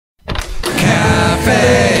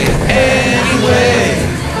Café Anyway.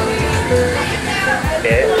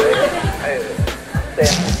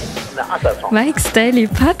 Mike's Daily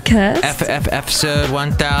Podcast. Episode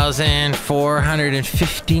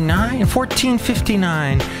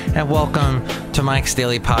 1459. And welcome to Mike's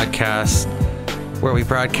Daily Podcast, where we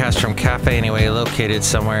broadcast from Café Anyway, located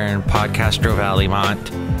somewhere in Podcastro Valley,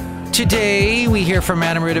 Mont. Today, we hear from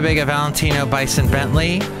Madame Rootabega, Valentino, Bison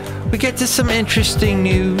Bentley. We get to some interesting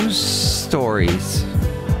news stories.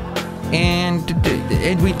 And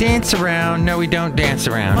we dance around. No, we don't dance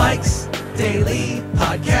around. Mike's Daily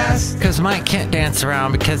Podcast. Because Mike can't dance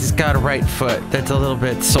around because he's got a right foot that's a little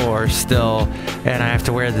bit sore still. And I have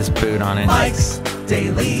to wear this boot on it. Mike's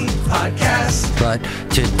Daily Podcast. But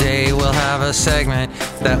today we'll have a segment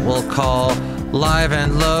that we'll call Live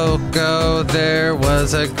and Loco. There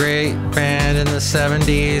was a great band in the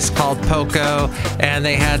 70s called Poco, and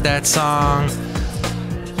they had that song,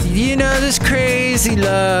 you know, this crazy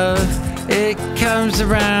love, it comes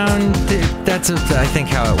around. That's I think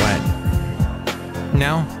how it went.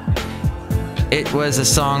 No? It was a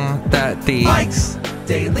song that the Mike's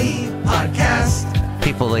Daily Podcast.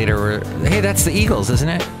 People later were, hey, that's the Eagles, isn't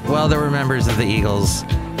it? Well, there were members of the Eagles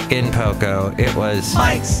in Poco. It was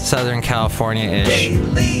Mike's Southern California-ish.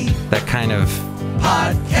 Daily That kind of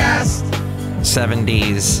Podcast.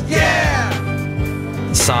 70s Yeah!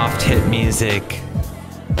 soft hit music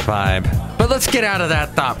vibe. But let's get out of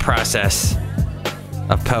that thought process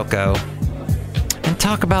of Poco and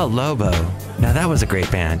talk about Lobo. Now that was a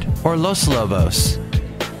great band. Or Los Lobos.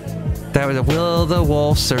 That was Will the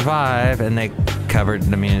Wolf Survive, and they covered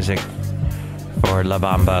the music for La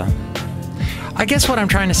Bamba. I guess what I'm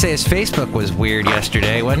trying to say is Facebook was weird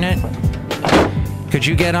yesterday, wasn't it? Could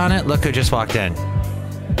you get on it? Look who just walked in.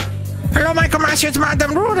 Hello, Michael Master, it's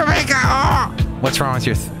Madame Rootabega. Oh. What's wrong with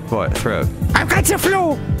your throat? I've got the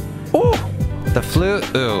flu. Ooh. The flu?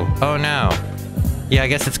 Ooh. Oh, no. Yeah, I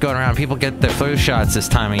guess it's going around. People get their flu shots this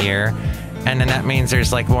time of year. And then that means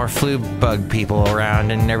there's like more flu bug people around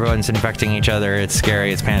and everyone's infecting each other. It's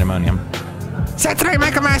scary. It's pandemonium. That's right,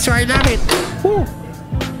 Michael Master. I love it. Ooh.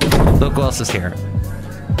 Look who else is here.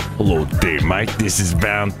 Hello there, Mike. This is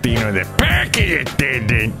Valentino, the package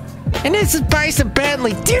attendant. And this is Bison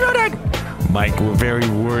Bentley. Do you know that? Mike, we're very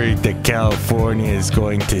worried that California is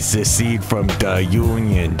going to secede from the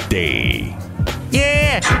Union Day.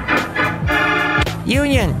 Yeah!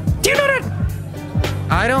 Union. Do you know that?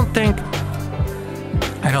 I don't think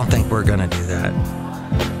we're gonna do that.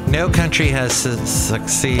 No country has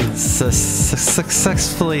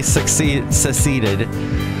successfully seceded.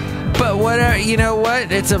 But whatever, you know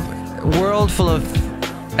what? It's a world full of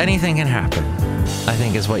anything can happen, I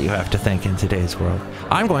think is what you have to think in today's world.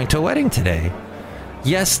 I'm going to a wedding today.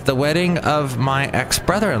 Yes, the wedding of my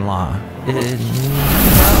ex-brother-in-law.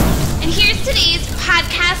 And here's today's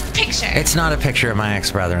podcast picture. It's not a picture of my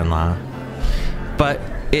ex-brother-in-law, but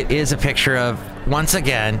it is a picture of, once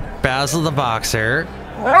again, Basil the boxer,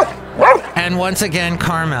 and once again,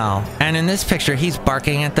 Carmel. And in this picture, he's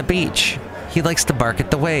barking at the beach. He likes to bark at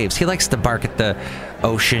the waves. He likes to bark at the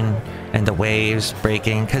ocean and the waves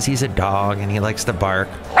breaking because he's a dog and he likes to bark.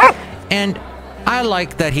 And I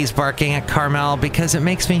like that he's barking at Carmel because it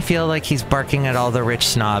makes me feel like he's barking at all the rich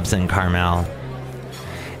snobs in Carmel.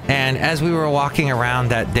 And as we were walking around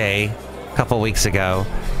that day, a couple weeks ago,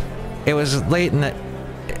 it was late in the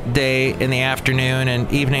day, in the afternoon,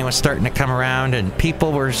 and evening was starting to come around, and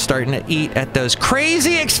people were starting to eat at those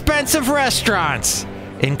crazy expensive restaurants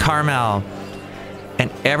in Carmel. And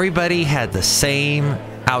everybody had the same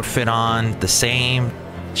outfit on, the same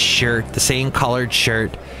shirt, the same colored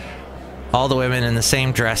shirt. All the women in the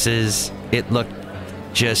same dresses. It looked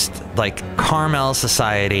just like Carmel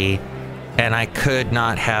society, and I could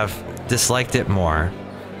not have disliked it more.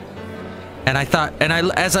 And I thought,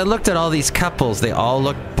 as I looked at all these couples, they all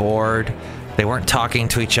looked bored. They weren't talking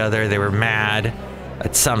to each other. They were mad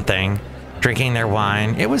at something, drinking their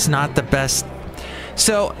wine. It was not the best.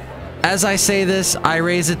 So, as I say this, I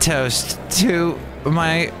raise a toast to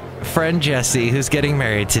my friend Jesse, who's getting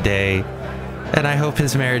married today. And I hope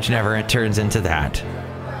his marriage never turns into that.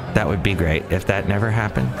 That would be great if that never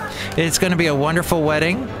happened. It's going to be a wonderful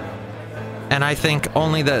wedding. And I think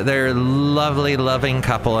only they're a lovely, loving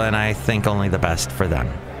couple, and I think only the best for them.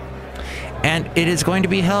 And it is going to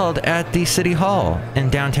be held at the City Hall in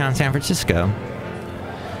downtown San Francisco.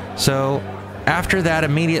 So after that,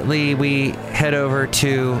 immediately we head over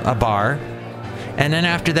to a bar. And then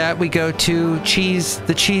after that, we go to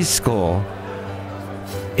the Cheese School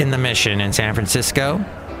in the Mission in San Francisco.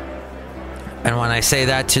 And when I say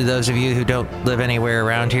that to those of you who don't live anywhere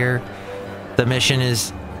around here, the Mission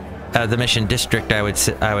is the Mission District,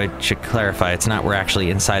 should clarify, it's not, we're actually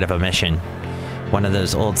inside of a mission. One of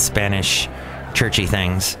those old Spanish churchy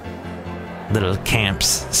things. Little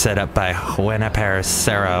camps set up by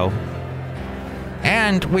Juanaparacero.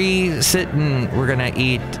 And we sit and we're gonna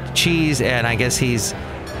eat cheese, and I guess he's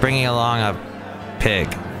bringing along a pig.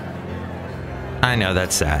 I know,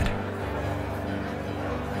 that's sad.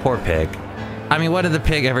 Poor pig. I mean, what did the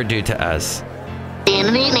pig ever do to us?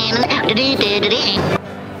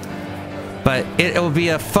 But it will be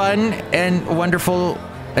a fun and wonderful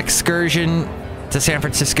excursion to San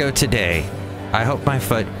Francisco today. I hope my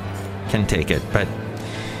foot can take it. But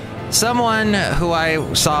someone who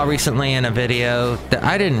I saw recently in a video that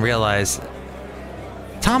I didn't realize,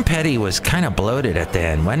 Tom Petty was kind of bloated at the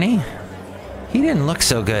end, wasn't he? He didn't look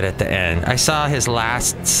so good at the end. I saw his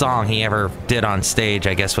last song he ever did on stage,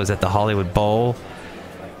 I guess, was at the Hollywood Bowl.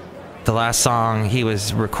 The last song he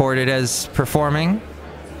was recorded as performing.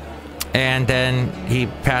 And then he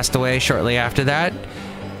passed away shortly after that.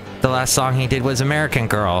 The last song he did was American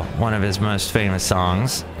Girl, one of his most famous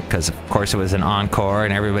songs, because of course it was an encore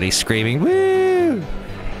and everybody's screaming, woo!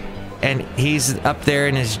 And he's up there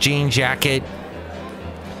in his jean jacket.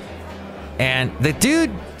 And the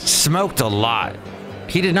dude smoked a lot.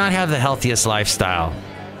 He did not have the healthiest lifestyle.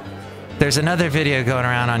 There's another video going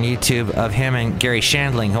around on YouTube of him and Gary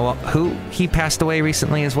Shandling, who he passed away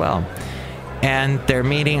recently as well. And they're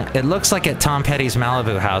meeting, it looks like at Tom Petty's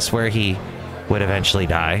Malibu house, where he would eventually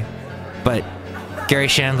die. But Gary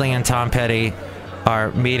Shandling and Tom Petty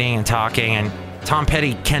are meeting and talking, and Tom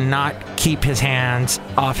Petty cannot keep his hands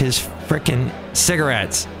off his frickin'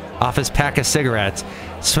 cigarettes, off his pack of cigarettes,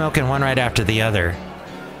 smoking one right after the other.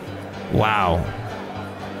 Wow.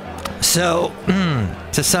 So,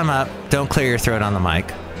 to sum up, don't clear your throat on the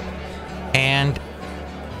mic. And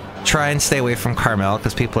try and stay away from Carmel,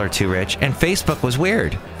 because people are too rich. And Facebook was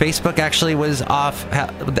weird. Facebook actually was off.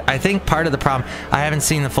 I think part of the problem, I haven't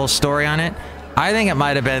seen the full story on it. I think it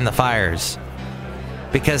might have been the fires.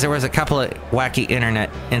 Because there was a couple of wacky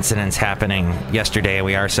internet incidents happening yesterday, and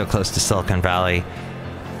we are so close to Silicon Valley.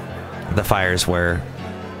 The fires were.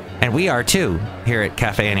 And we are too, here at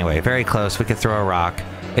Café Anyway. Very close. We could throw a rock.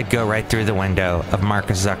 It'd go right through the window of Mark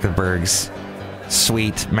Zuckerberg's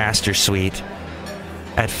suite, master suite,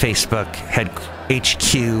 at Facebook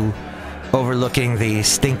HQ, overlooking the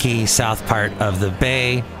stinky south part of the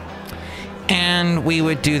bay. And we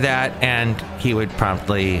would do that, and he would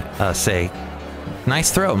promptly say,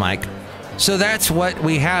 nice throw, Mike. So that's what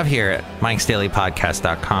we have here at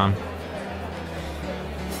Mike'sDailyPodcast.com.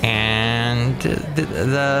 And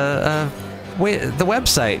the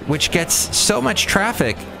website, which gets so much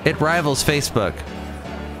traffic, it rivals Facebook.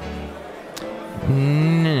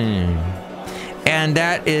 And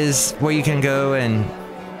that is where you can go and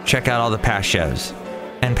check out all the past shows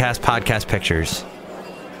and past podcast pictures.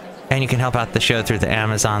 And you can help out the show through the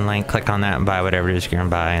Amazon link. Click on that and buy whatever it is you're going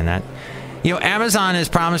to buy. And that, you know, Amazon is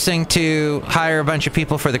promising to hire a bunch of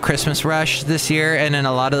people for the Christmas rush this year. And then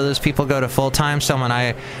a lot of those people go to full-time. Someone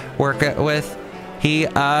I work with, he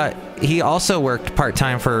also worked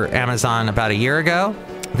part-time for Amazon about a year ago.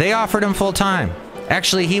 They offered him full-time.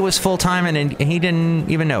 Actually, he was full-time and he didn't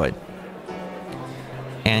even know it.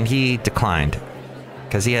 And he declined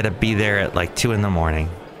because he had to be there at like 2 in the morning.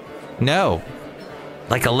 No,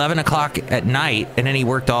 like 11 o'clock at night. And then he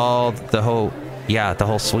worked the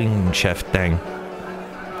whole swing shift thing.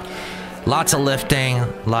 Lots of lifting,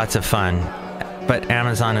 lots of fun. But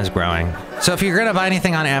Amazon is growing. So if you're going to buy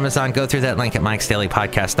anything on Amazon, go through that link at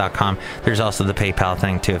Mike'sDailyPodcast.com. There's also the PayPal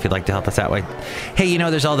thing, too, if you'd like to help us that way. Hey, you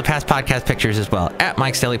know, there's all the past podcast pictures as well at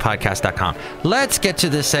Mike'sDailyPodcast.com. Let's get to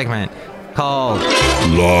this segment called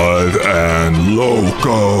Live and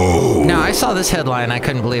Loco. Now, I saw this headline. I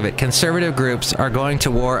couldn't believe it. Conservative groups are going to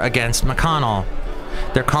war against McConnell.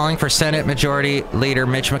 They're calling for Senate Majority Leader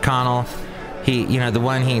Mitch McConnell. The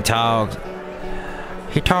one he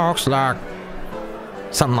talks like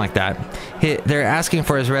something like that. They're asking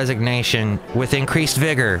for his resignation with increased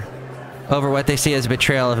vigor over what they see as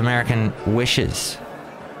betrayal of American wishes.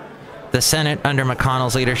 The Senate, under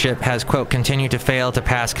McConnell's leadership, has, quote, continued to fail to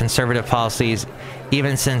pass conservative policies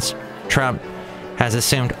even since Trump has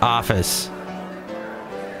assumed office.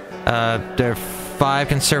 There are 5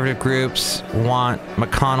 conservative groups want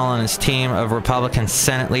McConnell and his team of Republican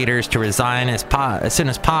Senate leaders to resign as soon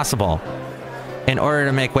as possible in order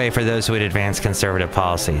to make way for those who would advance conservative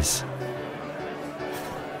policies.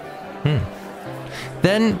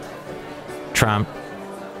 Then Trump,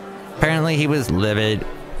 apparently he was livid.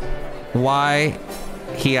 Why,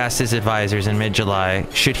 he asked his advisors in mid-July,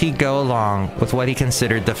 should he go along with what he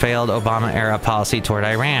considered the failed Obama-era policy toward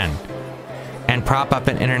Iran? and prop up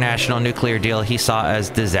an international nuclear deal he saw as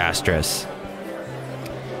disastrous.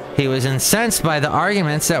 He was incensed by the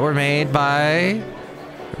arguments that were made by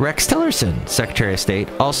Rex Tillerson, Secretary of State,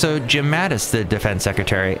 also Jim Mattis, the Defense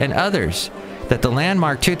Secretary, and others, that the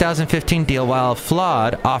landmark 2015 deal, while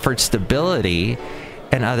flawed, offered stability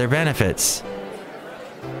and other benefits.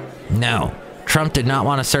 No, Trump did not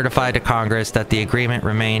want to certify to Congress that the agreement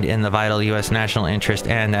remained in the vital U.S. national interest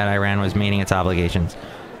and that Iran was meeting its obligations.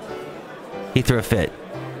 He threw a fit.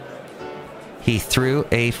 He threw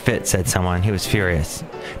a fit, said someone. He was furious.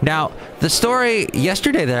 Now, the story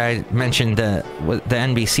yesterday that I mentioned, the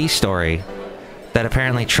NBC story, that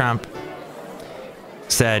apparently Trump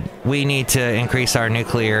said, we need to increase our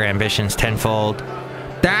nuclear ambitions tenfold.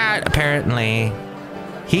 That apparently,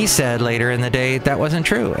 he said later in the day, that wasn't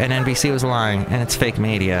true. And NBC was lying, and it's fake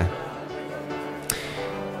media.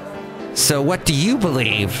 So what do you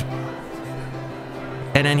believe?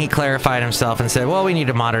 And then he clarified himself and said, well, we need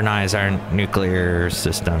to modernize our nuclear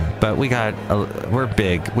system. But we're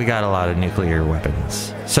big. We got a lot of nuclear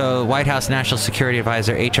weapons. So White House National Security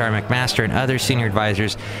Advisor H.R. McMaster and other senior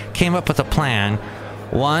advisors came up with a plan.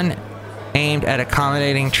 One aimed at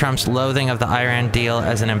accommodating Trump's loathing of the Iran deal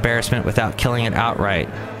as an embarrassment without killing it outright.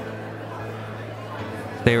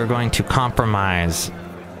 They were going to compromise.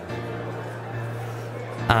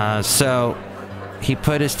 So he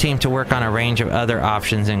put his team to work on a range of other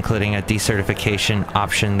options, including a decertification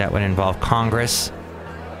option that would involve Congress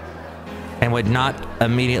and would not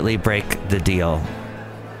immediately break the deal.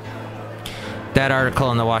 That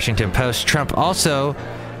article in the Washington Post. Trump, also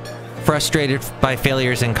frustrated by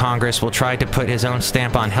failures in Congress, will try to put his own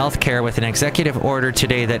stamp on health care with an executive order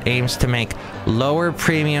today that aims to make lower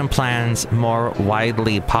premium plans more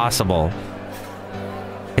widely possible.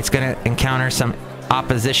 It's going to encounter some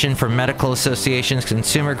opposition from medical associations,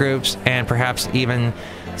 consumer groups, and perhaps even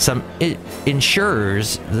some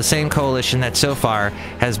insurers, the same coalition that so far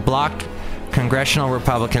has blocked congressional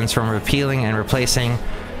Republicans from repealing and replacing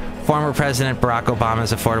former President Barack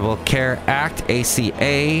Obama's Affordable Care Act,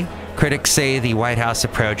 ACA. Critics say the White House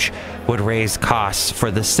approach would raise costs for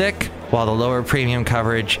the sick, while the lower premium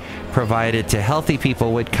coverage provided to healthy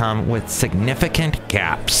people would come with significant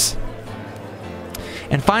gaps.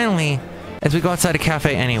 And finally, as we go outside of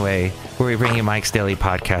Café Anyway, where we bring you Mike's Daily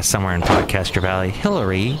Podcast somewhere in Podcaster Valley,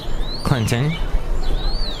 Hillary Clinton,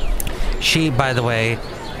 she, by the way,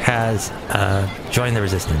 has joined the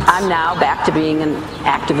resistance. I'm now back to being an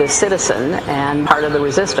activist citizen and part of the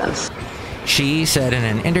resistance. She said in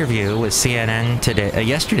an interview with CNN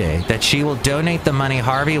yesterday that she will donate the money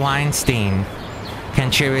Harvey Weinstein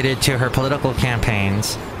contributed to her political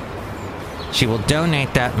campaigns. She will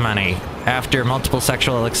donate that money after multiple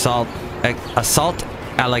sexual assault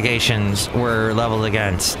allegations were leveled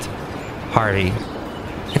against Harvey.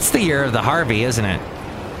 It's the year of the Harvey, isn't it?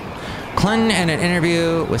 Clinton, in an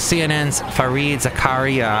interview with CNN's Fareed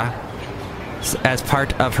Zakaria, as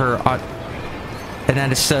part of her... and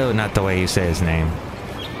that is so not the way you say his name.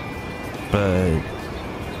 But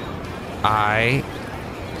I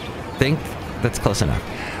think that's close enough.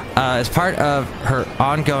 As part of her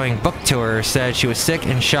ongoing book tour, said she was sick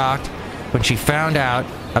and shocked when she found out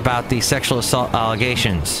about the sexual assault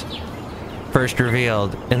allegations, first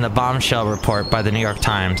revealed in the bombshell report by the New York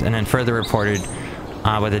Times, and then further reported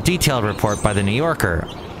with a detailed report by the New Yorker.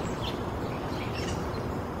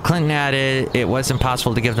 Clinton added it was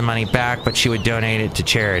impossible to give the money back, but she would donate it to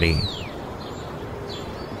charity.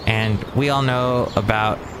 And we all know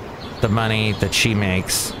about the money that she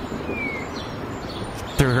makes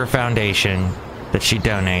through her foundation that she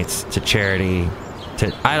donates to charity.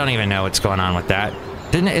 I don't even know what's going on with that.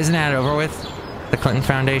 Isn't that over with? The Clinton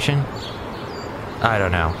Foundation? I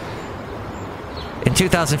don't know. In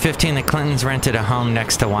 2015, the Clintons rented a home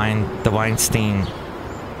next to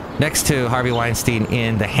Harvey Weinstein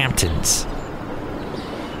in the Hamptons.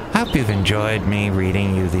 I hope you've enjoyed me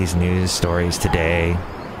reading you these news stories today.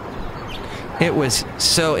 It was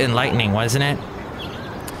so enlightening, wasn't it?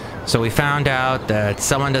 So we found out that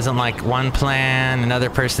someone doesn't like one plan,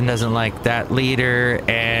 another person doesn't like that leader,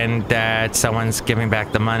 and that someone's giving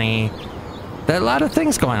back the money. There are a lot of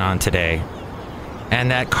things going on today.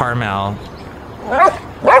 And that Carmel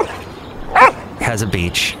has a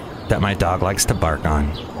beach that my dog likes to bark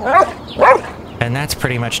on. And that's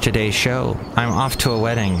pretty much today's show. I'm off to a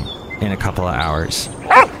wedding in a couple of hours.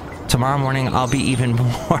 Tomorrow morning, I'll be even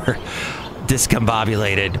more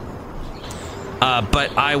discombobulated.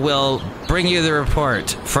 But I will bring you the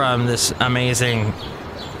report from this amazing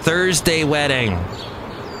Thursday wedding.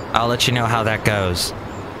 I'll let you know how that goes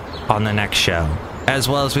on the next show. As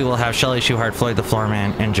well as we will have Chely Shoehart, Floyd the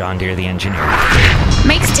Floorman, and John Deere the Engineer.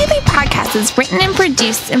 Mike's Daily Podcast is written and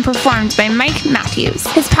produced and performed by Mike Matthews.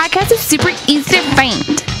 His podcast is super easy to find.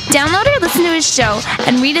 Download or listen to his show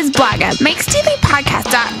and read his blog at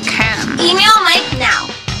mikesdailypodcast.com. Email Mike now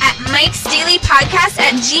at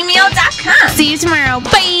mikesdailypodcast@gmail.com. See you tomorrow.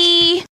 Bye!